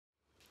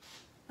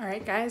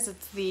Alright guys,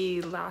 it's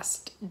the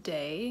last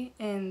day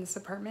in this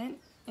apartment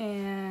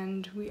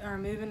and we are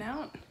moving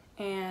out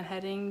and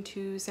heading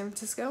to San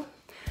Francisco.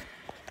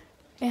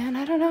 And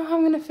I don't know how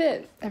I'm gonna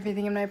fit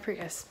everything in my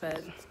Prius,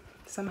 but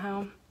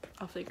somehow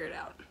I'll figure it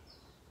out.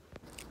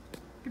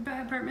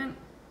 Goodbye, apartment.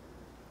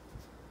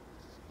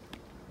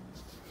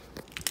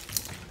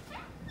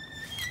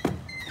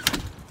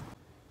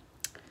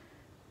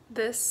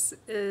 This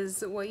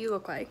is what you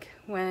look like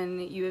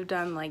when you have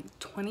done like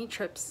 20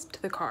 trips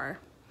to the car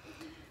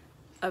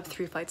up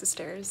 3 flights of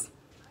stairs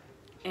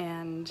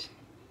and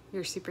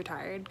you're super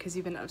tired because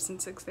you've been up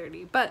since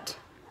 6:30. But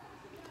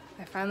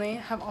I finally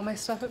have all my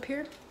stuff up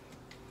here.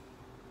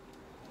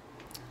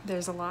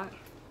 There's a lot,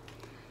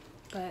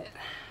 but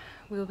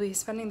we'll be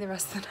spending the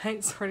rest of the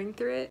night sorting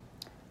through it.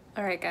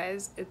 Alright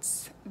guys,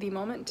 it's the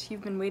moment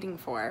you've been waiting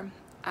for.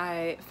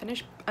 I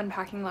finished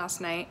unpacking last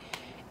night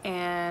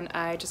and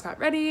I just got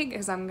ready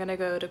because I'm gonna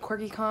go to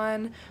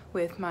Corgi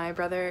with my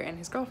brother and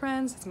his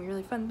girlfriends. It's gonna be a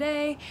really fun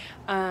day.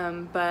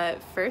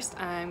 But first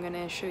I'm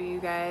gonna show you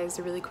guys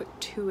a really quick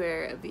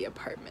tour of the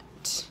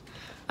apartment.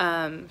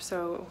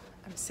 So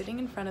I'm sitting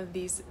in front of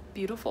these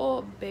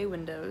beautiful bay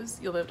windows.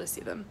 You'll be able to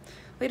see them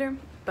later,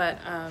 but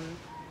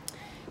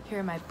here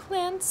are my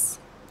plants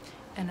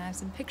and I have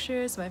some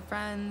pictures of my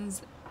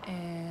friends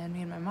and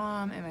me and my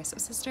mom and my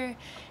stepsister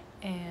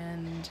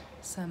and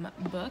some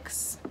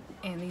books.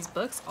 And these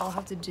books all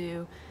have to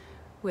do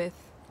with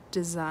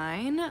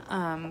design,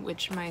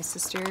 which my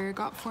sister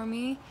got for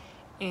me,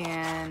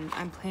 and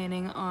I'm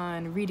planning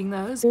on reading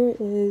those. Here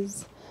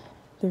is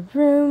the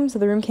room. So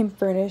the room came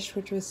furnished,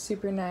 which was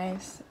super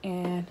nice,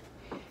 and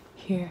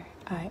here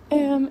I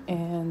am,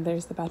 and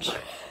there's the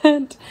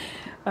bachelorette.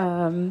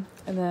 And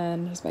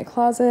then there's my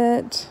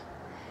closet,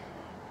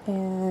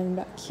 and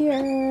back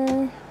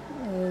here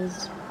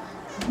is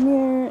a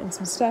mirror and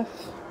some stuff,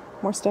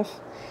 more stuff.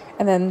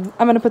 And then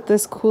I'm gonna put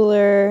this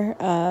cooler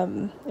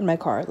in my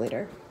car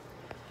later.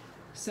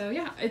 So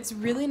yeah, it's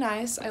really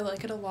nice. I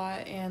like it a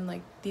lot, and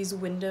like these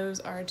windows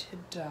are to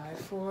die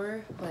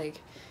for. Like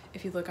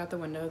if you look out the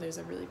window, there's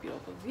a really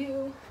beautiful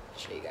view. I'll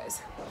show you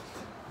guys.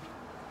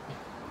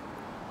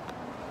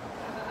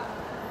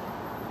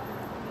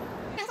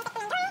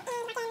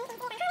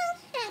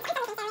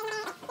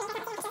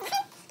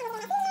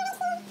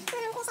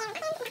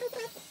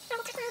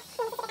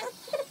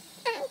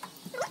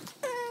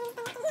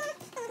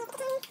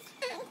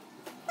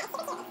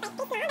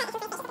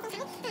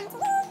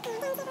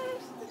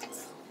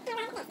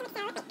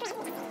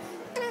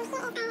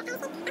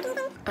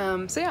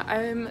 So yeah,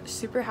 I'm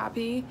super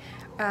happy.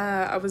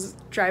 I was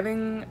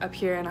driving up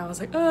here and I was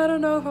like, oh, I don't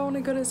know if I want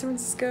to go to San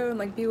Francisco and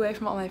like be away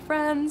from all my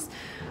friends,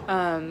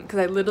 because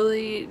I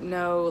literally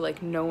know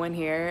like no one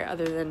here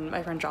other than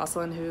my friend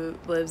Jocelyn who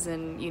lives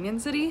in Union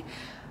City,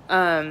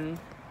 and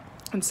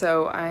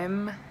so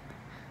I'm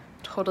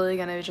totally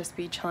gonna just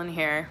be chilling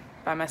here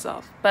by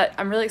myself. But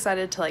I'm really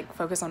excited to like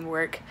focus on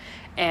work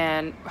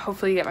and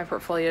hopefully get my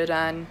portfolio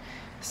done.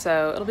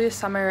 So it'll be a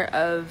summer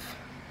of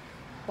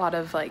a lot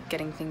of like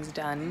getting things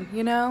done,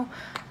 you know,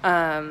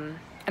 and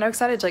I'm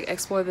excited to like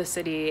explore the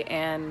city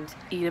and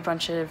eat a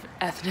bunch of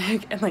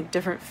ethnic and like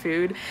different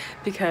food,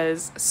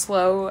 because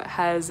SLO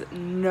has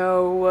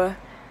no,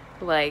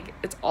 like,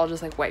 it's all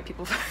just like white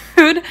people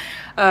food.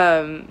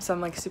 So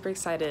I'm like super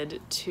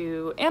excited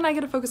to, and I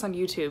get to focus on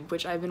YouTube,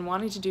 which I've been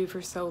wanting to do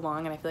for so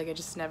long, and I feel like I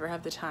just never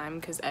have the time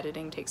because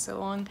editing takes so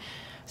long.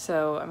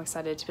 So I'm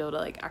excited to be able to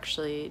like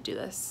actually do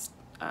this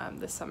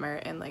this summer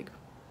and like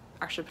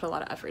actually put a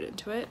lot of effort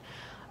into it.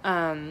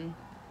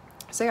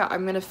 So yeah,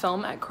 I'm gonna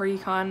film at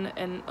Corgi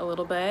in a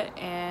little bit,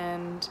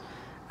 and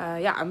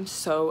yeah, I'm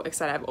so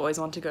excited. I've always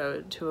wanted to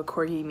go to a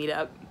Corgi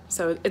meetup.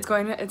 So it's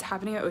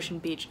happening at Ocean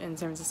Beach in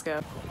San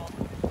Francisco.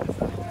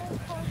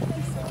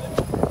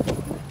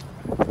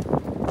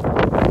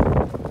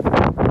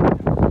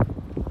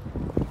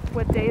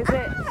 What day is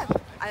it?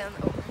 I don't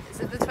know. Is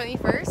it the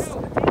 21st? No,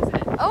 what day is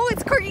it? Oh,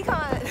 it's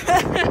CorgiCon!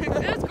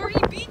 It's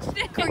Corgi Beach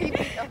Day! Corgi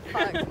Beach. Oh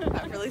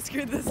fuck. I really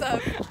screwed this up.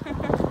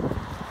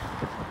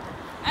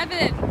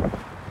 Evan,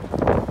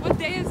 what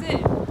day is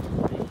it?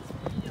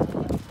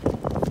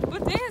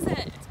 What day is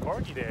it? It's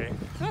Corgi Day.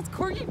 No, it's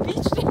Corgi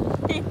Beach Day.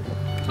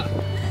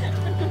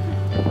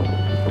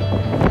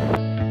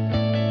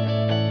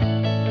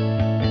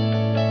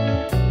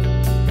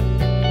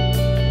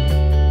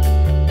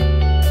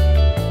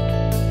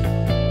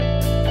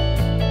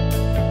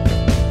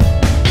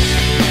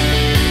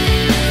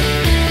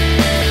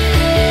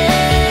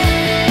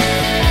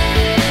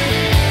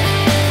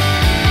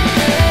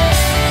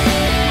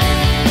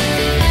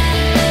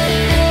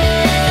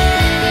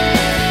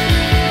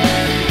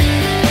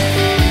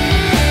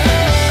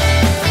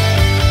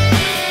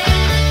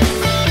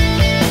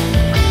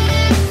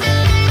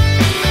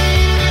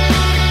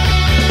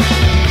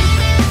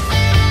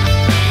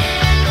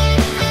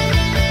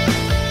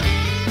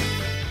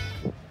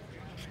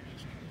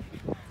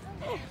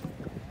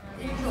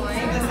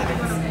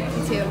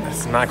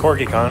 It's not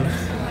CorgiCon.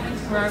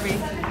 Where are we?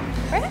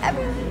 Thank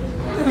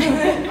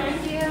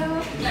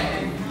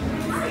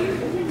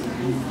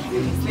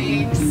you.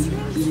 Thanks.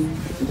 Do you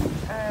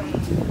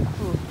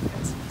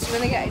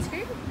want to get ice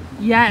cream?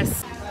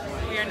 Yes.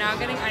 We are now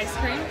getting ice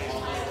cream.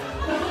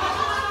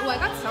 Oh, I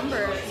got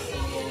sunburned.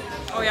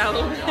 Oh yeah, a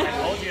little bit.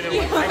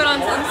 Put on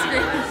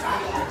sunscreen.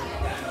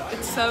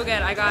 It's so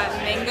good. I got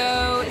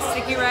mango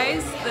sticky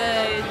rice,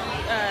 the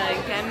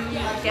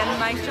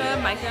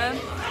mica,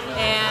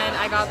 and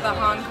I got the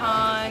Hong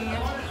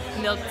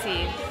Kong milk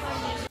tea.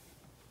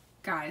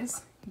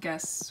 Guys,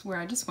 guess where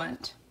I just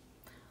went?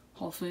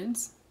 Whole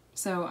Foods.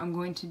 So I'm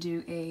going to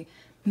do a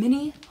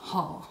mini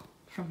haul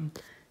from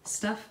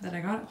stuff that I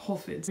got at Whole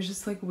Foods. It was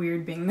just like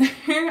weird being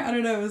there. I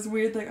don't know, it was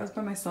weird, like I was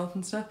by myself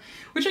and stuff,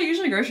 which I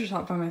usually grocery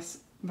shop by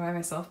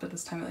myself, but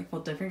this time it like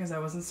felt different because I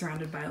wasn't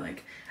surrounded by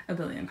like a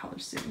billion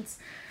college students.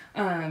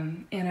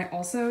 And I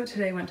also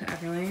today went to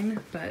Everlane,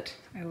 but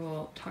I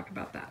will talk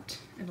about that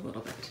in a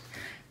little bit.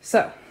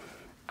 So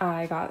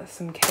I got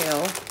some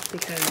kale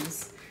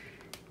because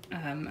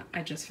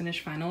I just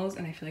finished finals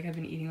and I feel like I've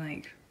been eating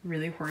like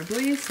really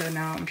horribly, so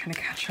now I'm trying to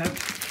catch up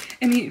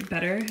and eat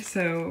better.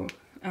 So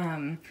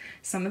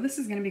some of this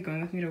is gonna be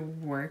going with me to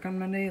work on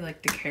Monday,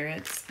 like the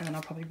carrots, and then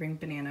I'll probably bring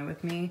banana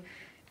with me.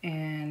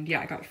 And yeah,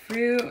 I got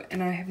fruit,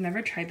 and I have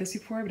never tried this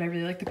before, but I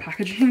really like the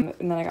packaging.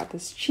 And then I got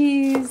this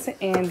cheese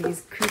and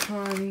these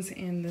croutons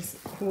and this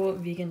cool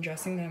vegan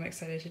dressing that I'm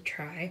excited to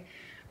try.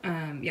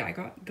 Yeah, I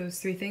got those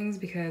 3 things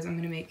because I'm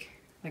gonna make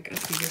like a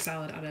Caesar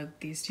salad out of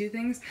these 2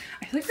 things.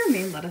 I feel like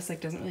romaine lettuce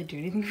like doesn't really do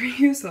anything for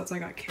you, so that's why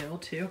I got kale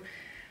too.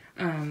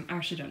 I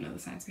actually don't know the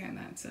science behind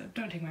that, so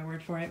don't take my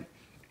word for it.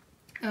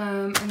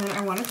 And then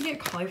I wanted to get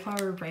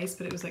cauliflower rice,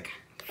 but it was like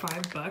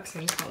 $5, so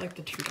I just got like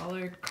the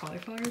 $2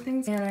 cauliflower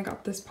things. And I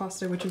got this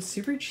pasta, which is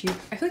super cheap.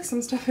 I feel like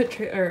some stuff at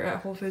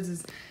Whole Foods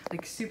is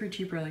like super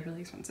cheap or like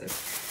really expensive.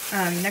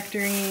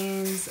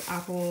 Nectarines,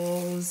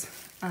 apples,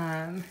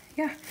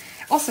 yeah.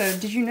 Also,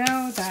 did you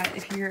know that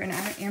if you're an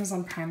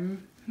Amazon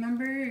Prime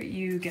member,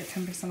 you get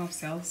 10% off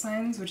sales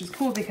signs, which is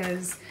cool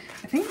because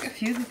I think a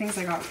few of the things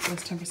I got was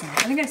 10% off.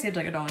 I think I saved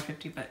like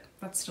 $1.50, but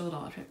that's still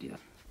 $1.50 though.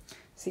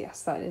 So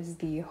yes, that is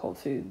the Whole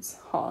Foods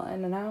haul,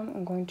 and now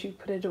I'm going to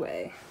put it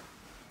away.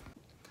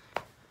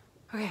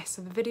 Okay,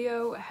 so the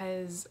video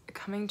has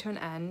coming to an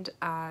end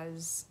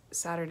as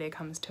Saturday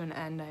comes to an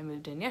end. I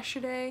moved in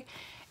yesterday,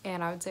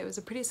 and I would say it was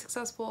a pretty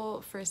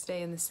successful first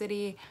day in the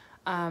city.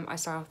 I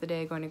started off the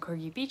day going to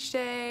Corgi Beach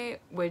Day,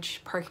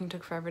 which parking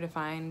took forever to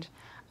find.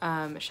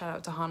 Shout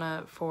out to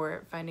Hannah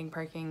for finding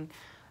parking.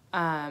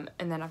 And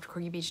then after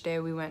Corgi Beach Day,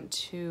 we went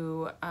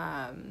to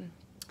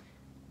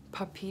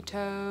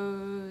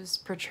Papito's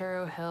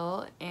Potrero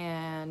Hill,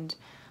 and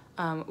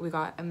we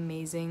got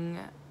amazing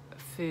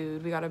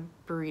food. We got a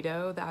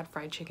burrito that had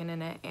fried chicken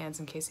in it and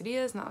some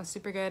quesadillas, and that was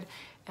super good.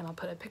 And I'll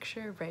put a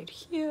picture right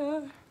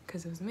here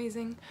because it was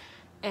amazing.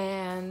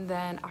 And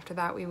then after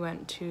that we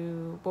went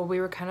to, well, we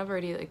were kind of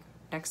already like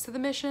next to the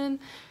Mission,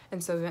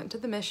 and so we went to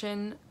the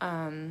Mission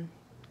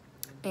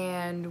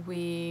and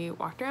we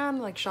walked around,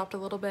 like shopped a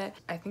little bit.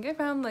 I think I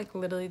found like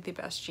literally the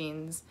best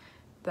jeans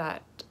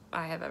that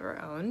I have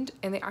ever owned,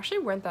 and they actually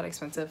weren't that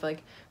expensive.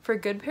 Like for a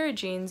good pair of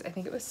jeans, I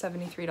think it was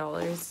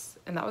 $73,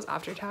 and that was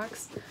after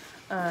tax.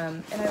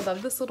 And I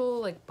love this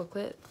little like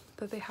booklet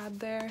that they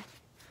had there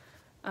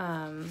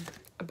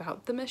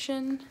about the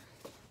Mission,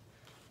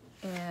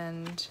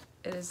 and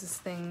it is this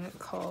thing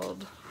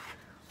called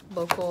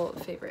Local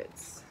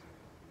Favorites.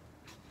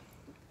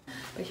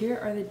 But here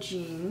are the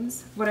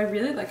jeans. What I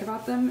really like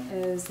about them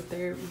is that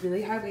they're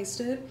really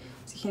high-waisted,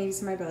 so you can't even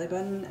see my belly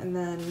button. And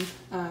then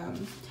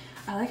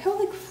I like how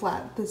like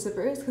flat the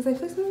zipper is, because I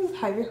feel like sometimes with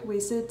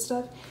high-waisted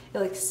stuff, it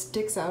like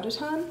sticks out a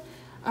ton.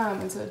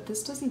 And so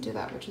this doesn't do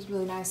that, which is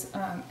really nice.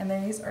 And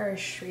then these are a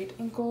straight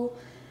ankle.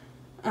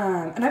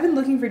 And I've been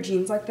looking for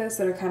jeans like this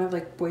that are kind of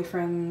like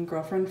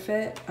boyfriend-girlfriend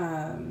fit.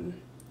 And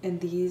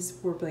these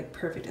were like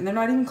perfect. And they're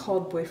not even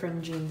called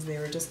boyfriend jeans, they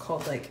were just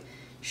called like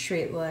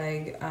straight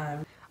leg.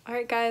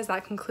 Alright guys,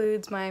 that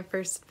concludes my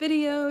first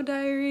video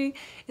diary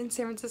in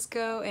San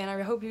Francisco, and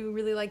I hope you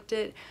really liked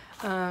it.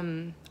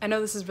 I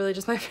know this is really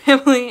just my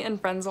family and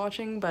friends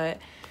watching, but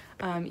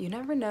you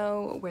never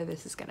know where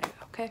this is gonna go,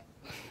 okay?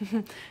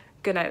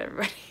 Good night,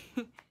 everybody.